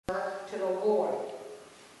to the Lord.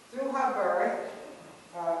 Through her birth,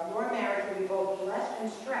 your marriage will be both blessed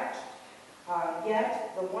and stretched.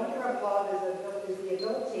 Yet, the wonder of love is the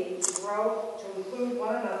ability to grow to include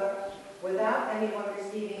one another without anyone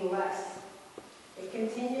receiving less. It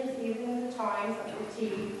continues even in the times of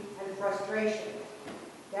fatigue and frustration.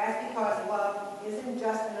 That's because love isn't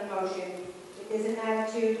just an emotion, it is an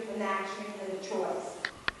attitude, an action, and a choice.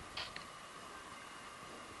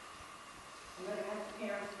 I'm going to ask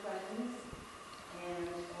parents questions, and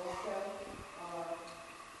also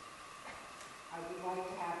I would like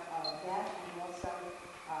to have Beth and also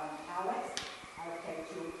Alex,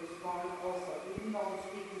 to respond also, even though I'm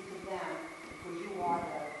speaking to them, because you are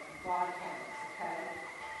the godparents, okay?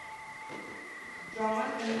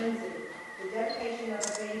 John and Lindsay, the dedication of a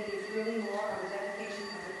baby is really more of a dedication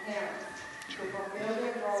of the parents to fulfill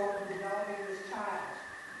their role in developing this child.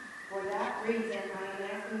 For that reason, I am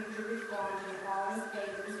asking you to respond to the following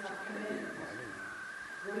statements of commitment.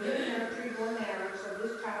 Will you nurture your marriage so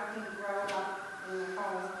this child can grow up in a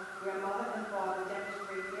home where mother and father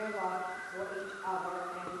demonstrate their love for each other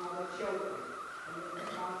and other children? And the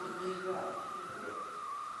response is we will.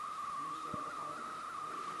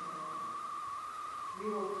 We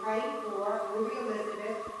will pray for Ruby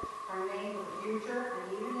Elizabeth, her name for the future and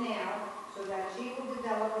even now, so that she will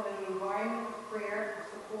develop in an environment of prayer and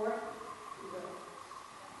support.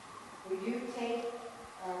 Will you take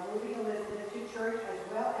Ruby Elizabeth to church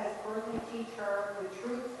as well as personally teach her the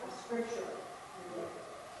truths of Scripture?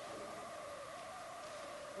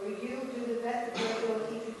 Will you do the best of your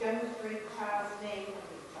ability to demonstrate the child's name,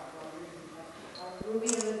 Ruby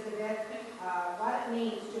Elizabeth, what it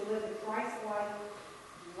means to live a Christ-like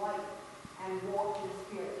life and walk in the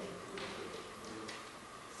Spirit?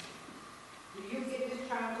 Do you give this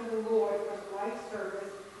child to the Lord for life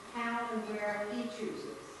service, how and where He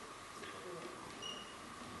chooses?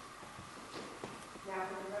 Now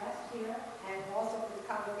for the rest here, and also for the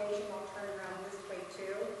congregation, I'll turn around this way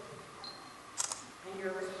too. And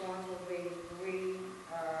your response will be, we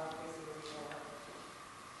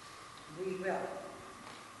will.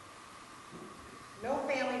 No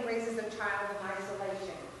family raises a child in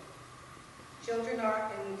isolation. Children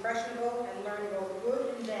are impressionable and learn both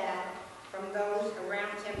good and bad from those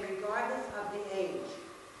around him, regardless of the age.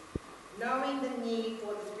 Knowing the need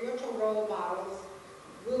for the spiritual role models,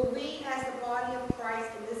 will we, as the body of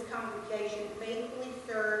Christ in this congregation, faithfully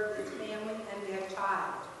serve this family and their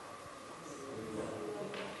child?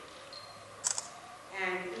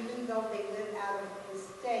 And even though they live out of the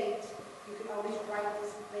state, you can always write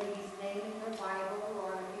this lady's name in your Bible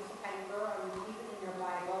or on a piece of paper, or you keep it in your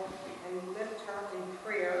Bible, and you lift her in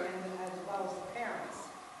prayer, and as well as the parents.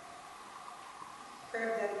 Prayer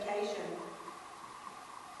of dedication.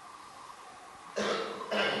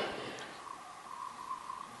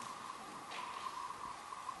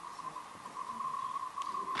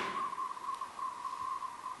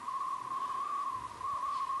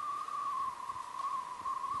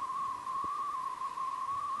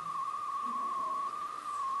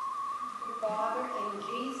 Father, in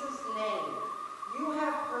Jesus' name, you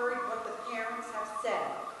have heard what the parents have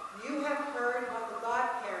said. You have heard what the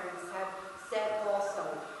godparents have said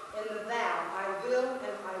also. In the vow, I will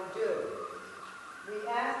and I do. We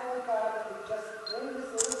ask, Lord God, that you just bring this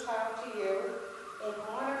little child to you in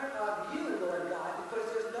honor of you, Lord God, because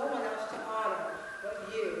there's no one else to honor but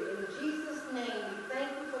you. In Jesus' name, we thank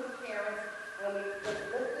you for the parents, and we just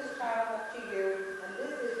lift this child up to you. And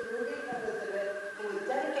this is Ruby Elizabeth, who is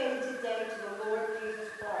dedicated today to the Lord Jesus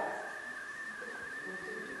Christ.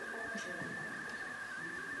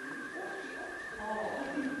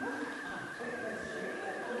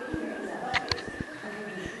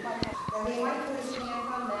 Then he might put his hands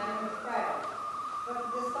on them and pray. But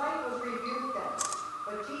the disciples rebuked them.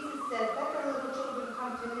 But Jesus said, let the little children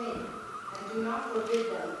come to me, and do not forbid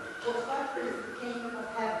them, for such is the kingdom of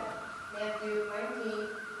heaven. Matthew 19,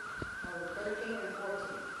 13 and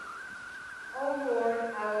 14. O Lord,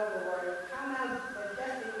 our Lord, how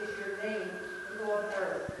majestic is your name in all the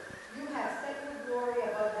earth. You have set your glory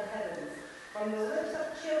above the heavens. From the lips of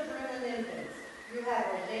children and infants, you have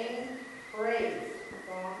ordained praise.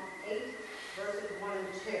 Psalm 8, verses 1 and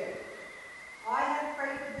 2. I have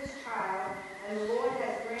prayed for this child, and the Lord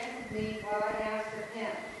has granted me what I asked of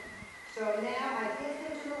him. So now I give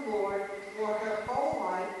him to the Lord for her whole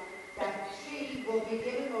life, that she will be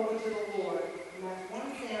given over to the Lord. And that's 1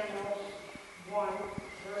 Samuel 1,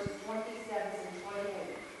 verses 27 and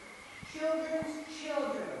 28. Children's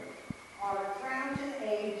children are a crown to the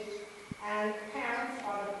aged, and parents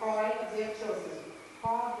are the pride of their children.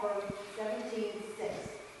 Proverbs 17:6.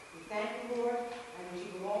 We thank you, Lord, and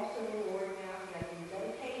she belongs to the Lord now, and has been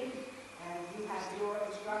dedicated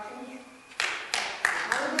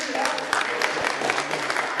That's